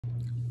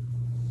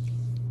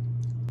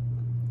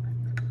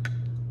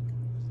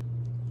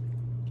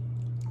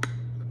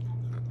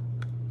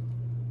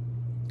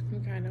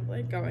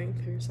like going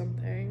through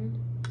something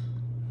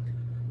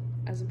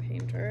as a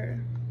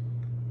painter.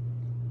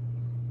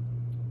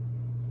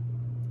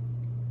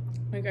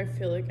 Like, I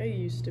feel like I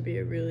used to be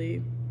a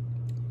really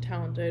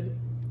talented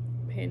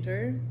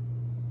painter,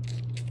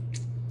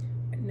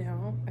 and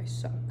now I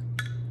suck.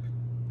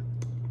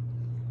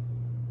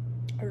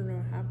 I don't know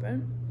what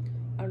happened.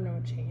 I don't know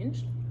what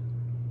changed.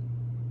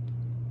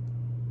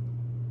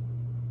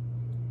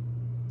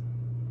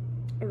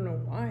 I don't know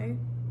why.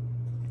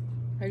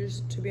 I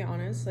just, to be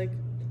honest, like,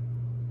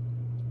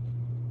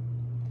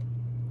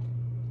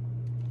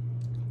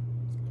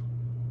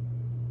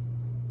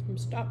 I'm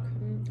stuck.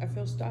 I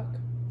feel stuck.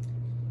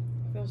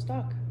 I feel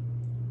stuck.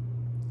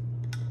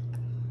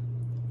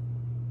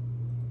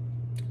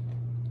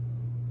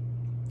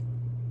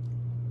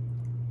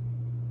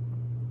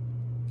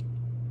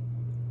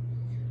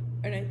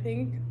 And I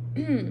think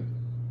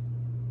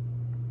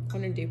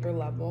on a deeper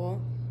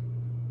level,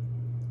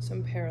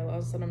 some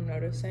parallels that I'm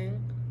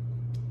noticing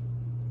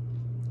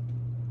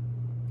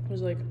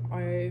is like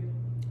I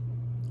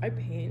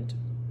paint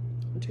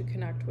to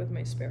connect with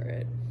my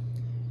spirit,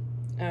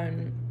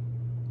 and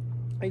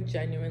I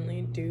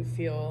genuinely do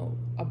feel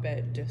a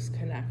bit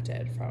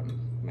disconnected from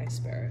my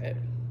spirit.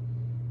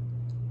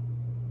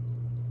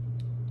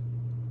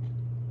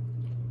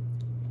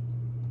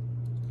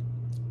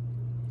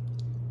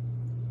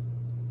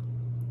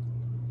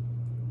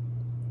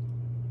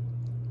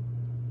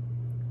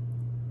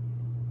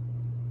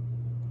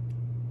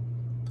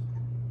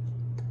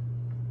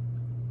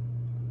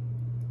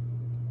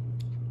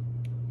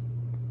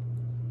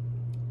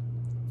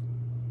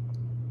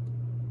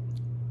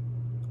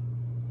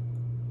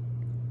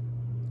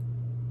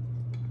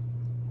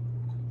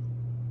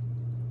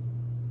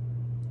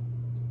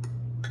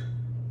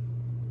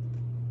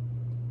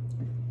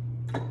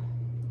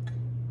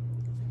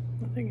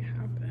 Nothing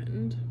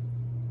happened.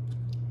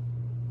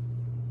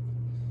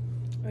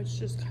 It's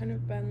just kind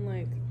of been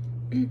like,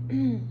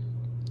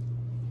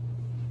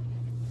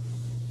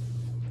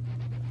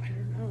 I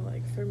don't know,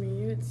 like for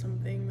me, it's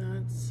something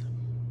that's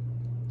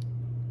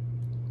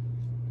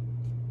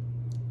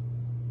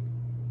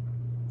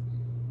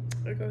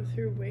I go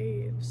through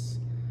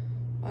waves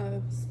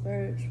of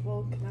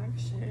spiritual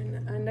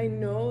connection, and I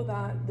know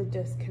that the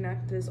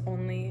disconnect is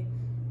only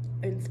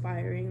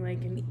inspiring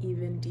like an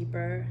even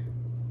deeper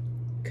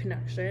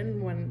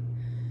connection when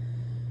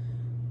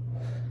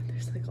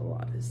there's like a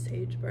lot of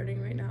sage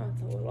burning right now.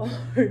 It's a little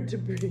hard to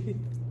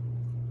breathe.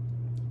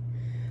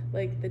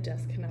 Like, the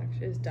disconnect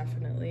is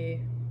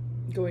definitely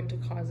going to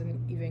cause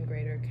an even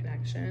greater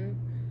connection,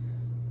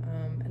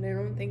 and I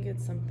don't think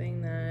it's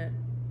something that,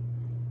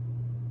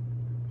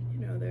 you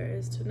know, there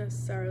is to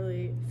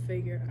necessarily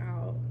figure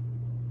out.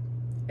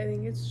 I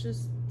think it's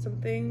just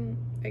something,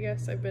 I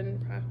guess, I've been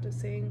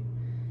practicing,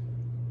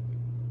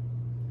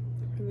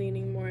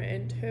 leaning more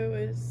into,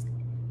 is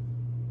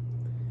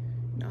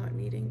not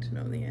needing to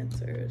know the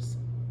answers,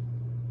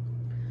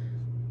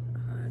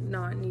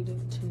 not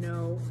needing to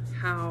know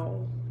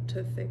how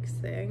to fix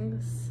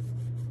things,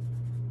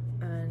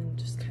 and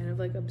just kind of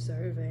like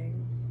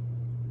observing,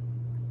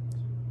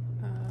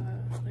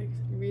 like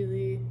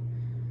really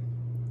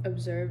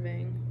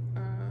observing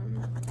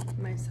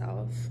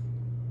myself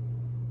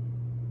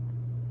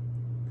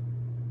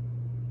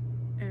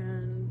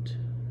and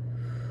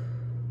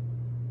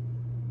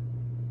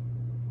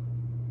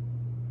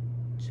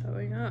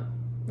showing up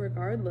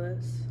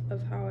regardless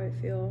of how I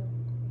feel.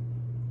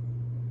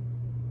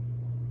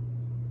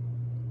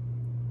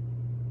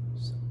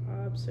 So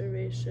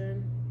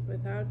observation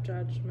without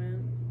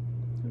judgment,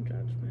 no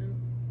judgment.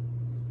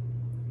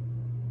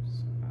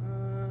 So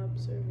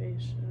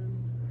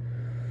observation,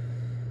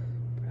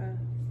 breath.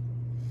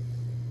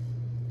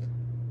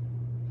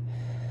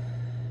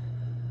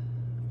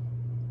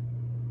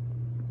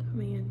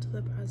 Coming into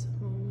the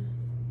present moment.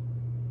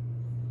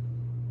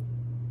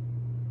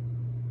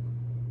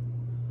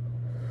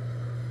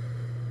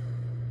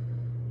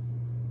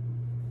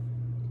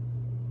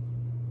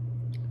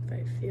 If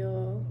I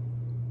feel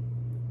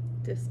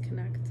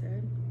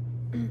disconnected,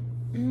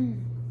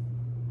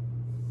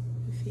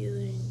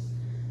 feeling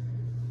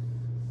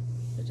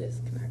the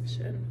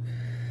disconnection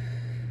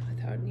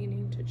without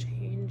needing to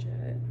change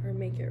it or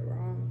make it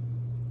wrong.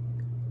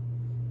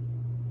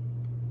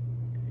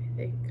 I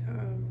think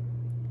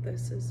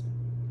this is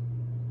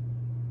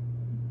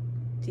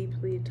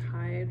deeply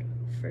tied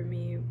for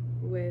me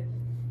with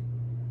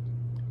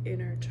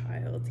inner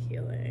child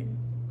healing,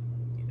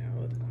 you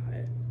know,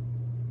 that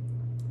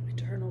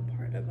eternal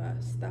part of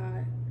us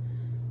that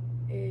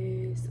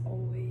is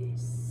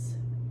always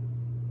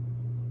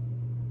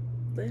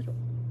little,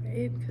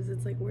 right? Because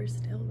it's like we're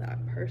still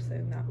that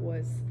person that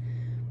was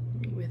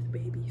with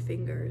baby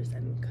fingers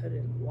and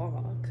couldn't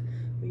walk.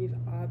 We've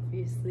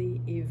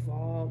obviously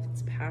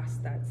evolved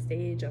past that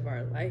stage of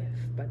our life,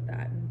 but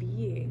that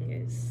being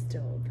is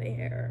still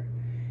there.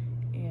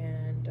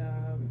 And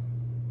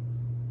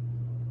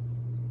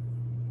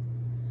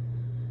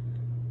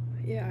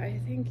yeah, I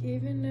think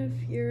even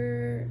if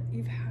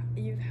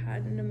you've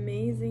had an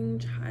amazing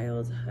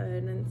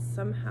childhood and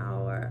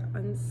somehow are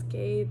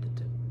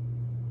unscathed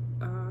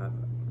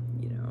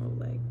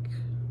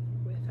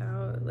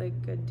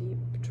like a deep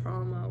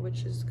trauma,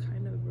 which is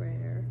kind of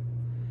rare,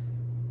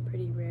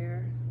 pretty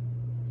rare.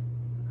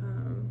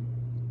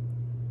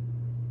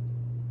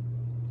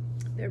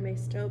 There may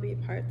still be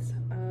parts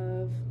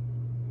of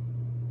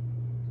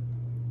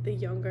the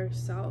younger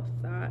self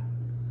that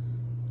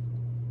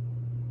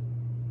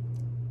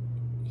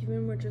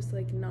even were just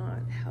like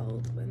not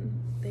held when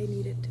they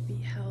needed to be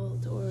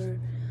held, or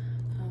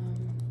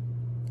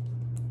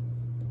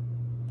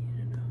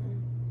you know,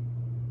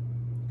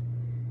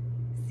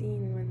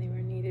 seen when they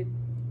were needed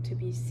to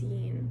be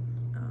seen.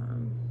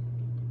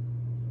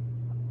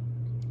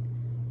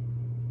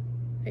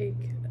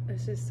 Like,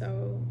 it's just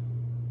so,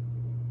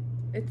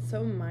 it's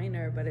so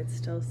minor, but it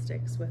still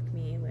sticks with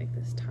me. Like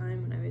this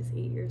time when I was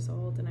 8 years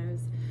old and I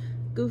was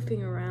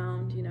goofing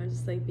around, you know,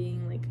 just like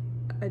being like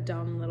a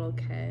dumb little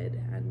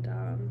kid, and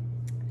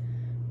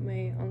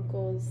my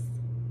uncle's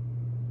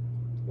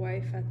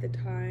wife at the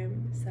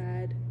time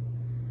said,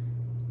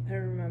 I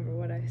don't remember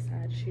what I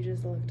said, she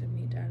just looked at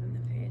me dead in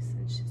the face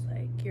and she's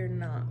like, "You're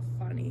not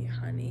funny,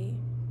 honey."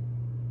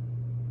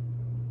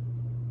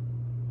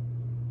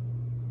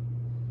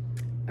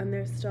 And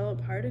there's still a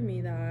part of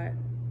me that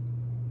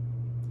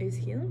is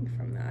healing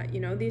from that. You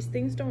know, these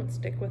things don't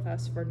stick with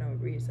us for no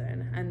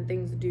reason, and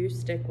things do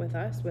stick with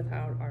us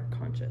without our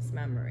conscious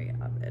memory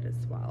of it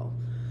as well.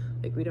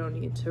 Like, we don't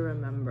need to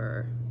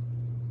remember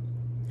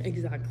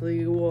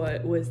exactly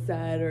what was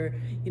said or,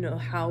 you know,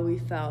 how we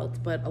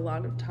felt, but a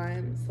lot of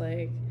times,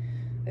 like,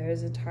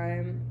 there's a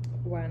time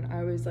when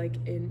I was like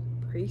in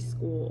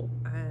preschool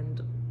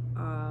and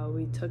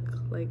we took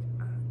like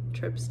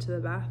trips to the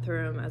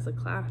bathroom as a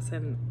class,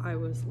 and I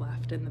was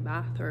left in the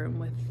bathroom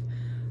with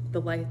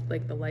the light,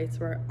 like the lights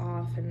were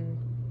off, and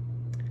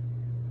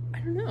I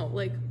don't know,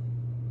 like,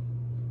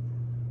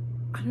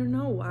 I don't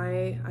know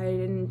why I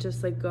didn't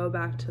just like go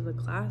back to the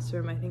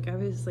classroom. I think I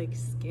was like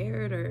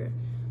scared or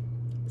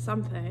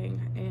something,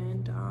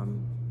 and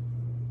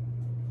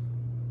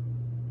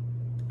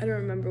I don't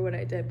remember what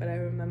I did, but I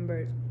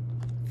remember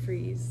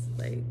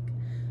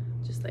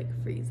just like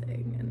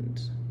freezing,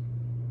 and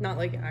not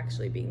like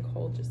actually being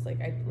cold, just like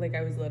I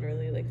was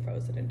literally like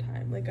frozen in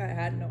time. Like, I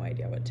had no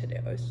idea what to do.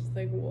 I was just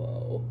like,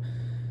 whoa,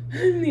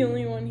 I'm the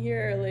only one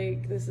here.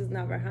 Like, this has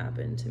never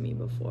happened to me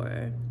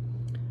before.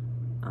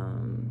 I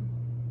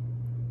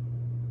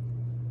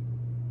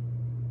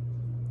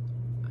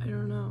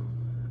don't know.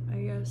 I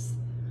guess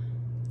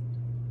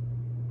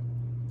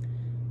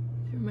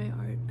through my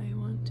art, I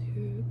want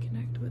to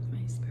connect with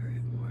my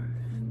spirit more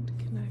and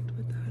connect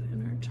with that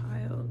inner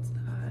child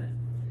that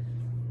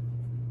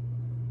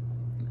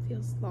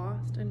feels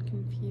lost and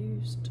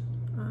confused,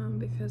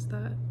 because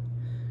that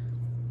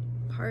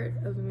part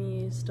of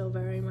me is still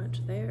very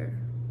much there.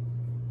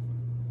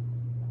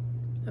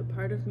 A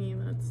part of me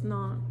that's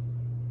not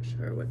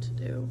sure what to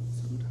do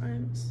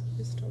sometimes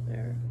is still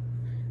there.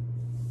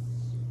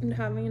 And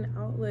having an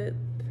outlet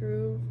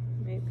through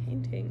my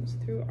paintings,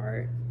 through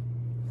art,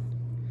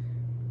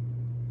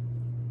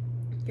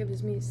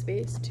 gives me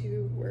space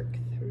to work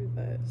through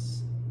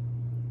this,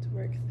 to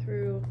work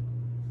through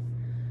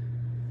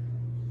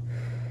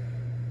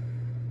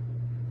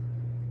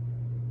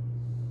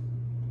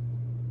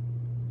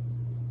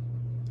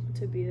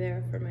to be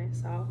there for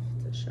myself,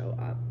 to show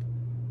up,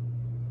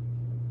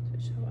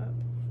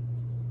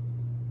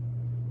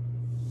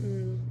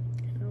 and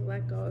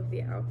let go of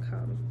the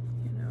outcome,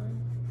 you know.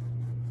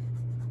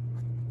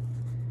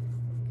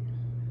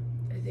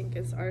 I think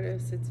as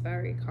artists, it's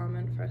very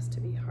common for us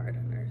to be hard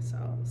on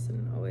ourselves,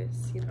 and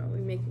always, you know, we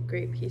make a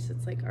great piece,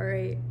 it's like, all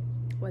right,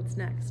 what's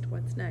next,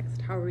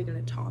 how are we going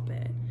to top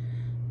it?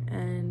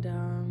 And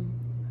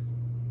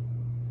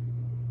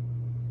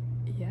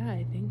yeah,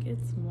 I think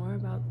it's more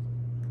about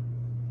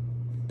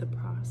the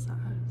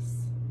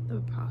process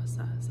of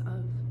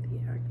the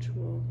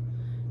actual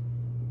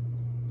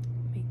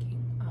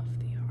making of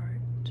the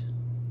art,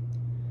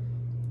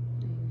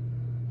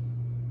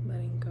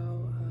 letting go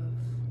of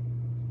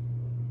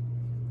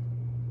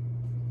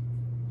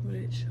what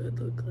it should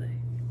look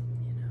like,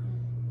 you know,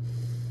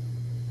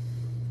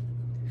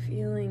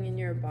 feeling in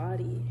your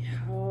body.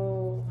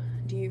 How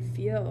do you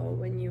feel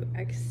when you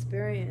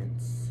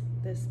experience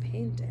this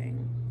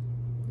painting,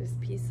 this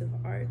piece of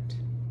art?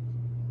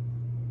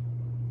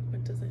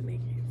 What does it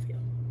make you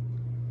feel?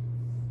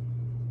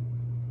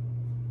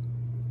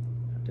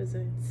 How does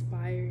it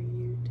inspire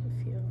you to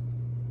feel?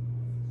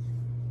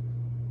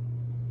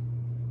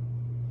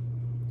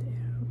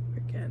 Damn,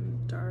 we're getting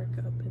dark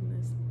up in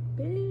this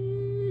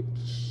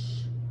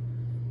bitch.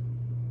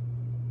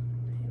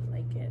 I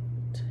like it.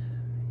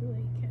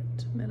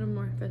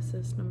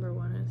 Metamorphosis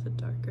 #1 is a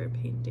darker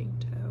painting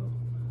too.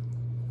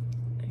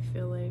 I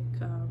feel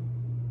like, I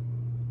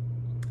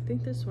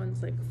think this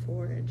one's like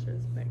 4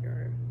 inches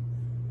bigger.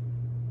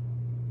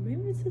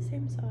 Maybe it's the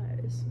same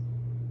size.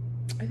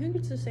 I think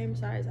it's the same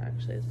size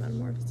actually as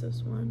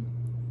Metamorphosis 1.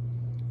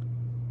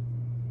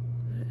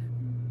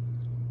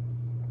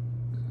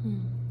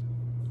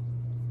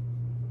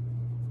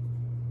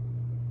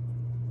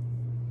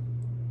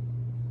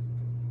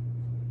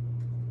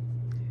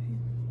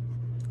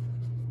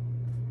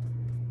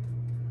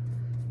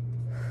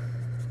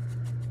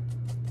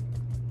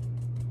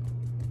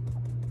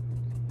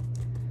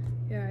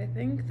 Yeah, I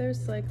think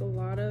there's like a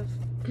lot of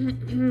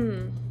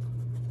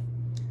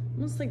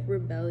almost like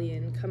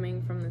rebellion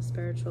coming from the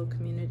spiritual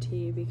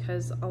community,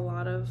 because a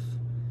lot of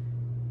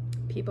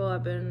people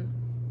have been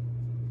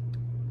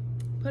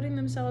putting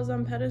themselves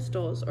on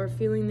pedestals, or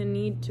feeling the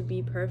need to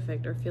be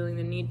perfect, or feeling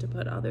the need to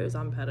put others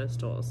on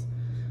pedestals,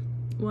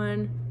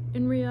 when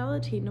in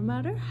reality, no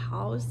matter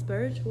how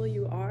spiritual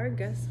you are,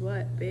 guess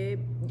what,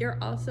 babe? You're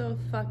also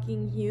a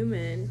fucking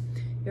human.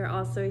 You're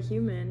also a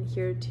human,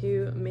 here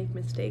to make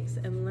mistakes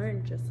and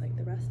learn just like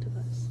the rest of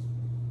us.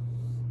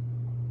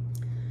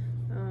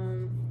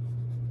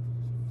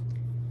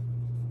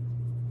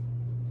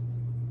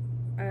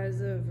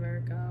 As a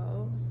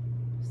Virgo,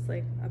 it's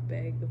like a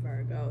big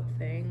Virgo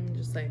thing,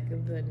 just like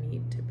the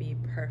need to be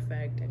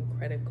perfect and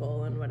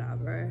critical and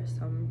whatever.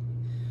 So I'm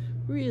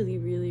really,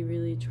 really,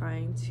 really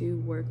trying to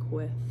work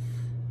with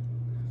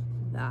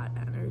that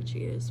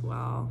energy as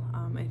well.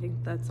 I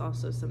think that's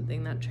also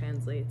something that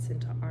translates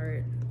into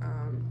art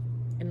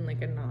in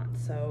like a not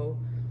so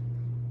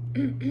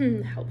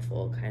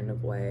helpful kind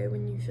of way,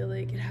 when you feel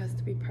like it has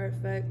to be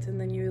perfect, and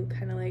then you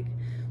kind of like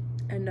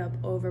end up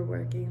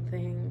overworking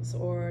things,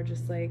 or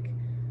just like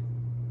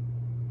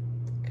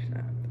kind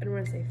of, I don't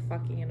want to say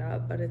fucking it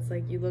up, but it's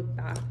like you look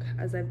back,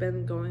 as I've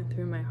been going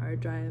through my hard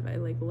drive, I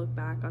like look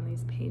back on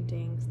these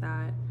paintings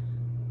that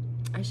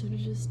I should have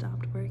just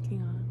stopped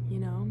working on, you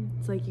know?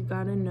 It's like you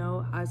gotta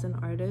know as an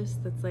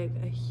artist, that's like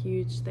a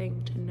huge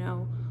thing to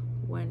know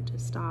when to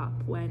stop,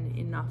 when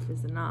enough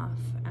is enough,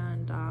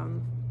 and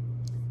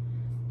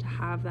to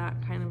have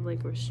that kind of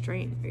like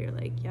restraint where you're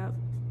like, yep,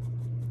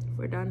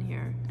 we're done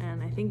here.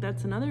 And I think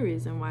that's another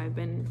reason why I've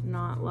been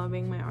not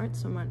loving my art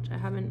so much. I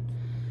haven't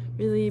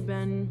really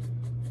been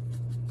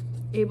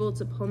able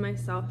to pull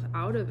myself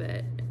out of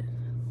it,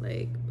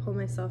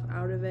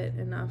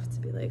 enough to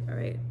be like, all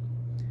right,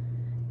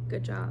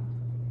 good job,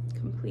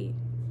 complete,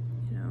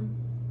 you know?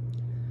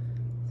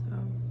 So,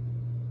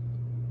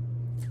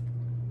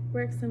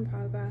 works in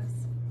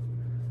progress.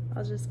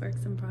 I'll just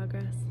works in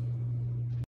progress.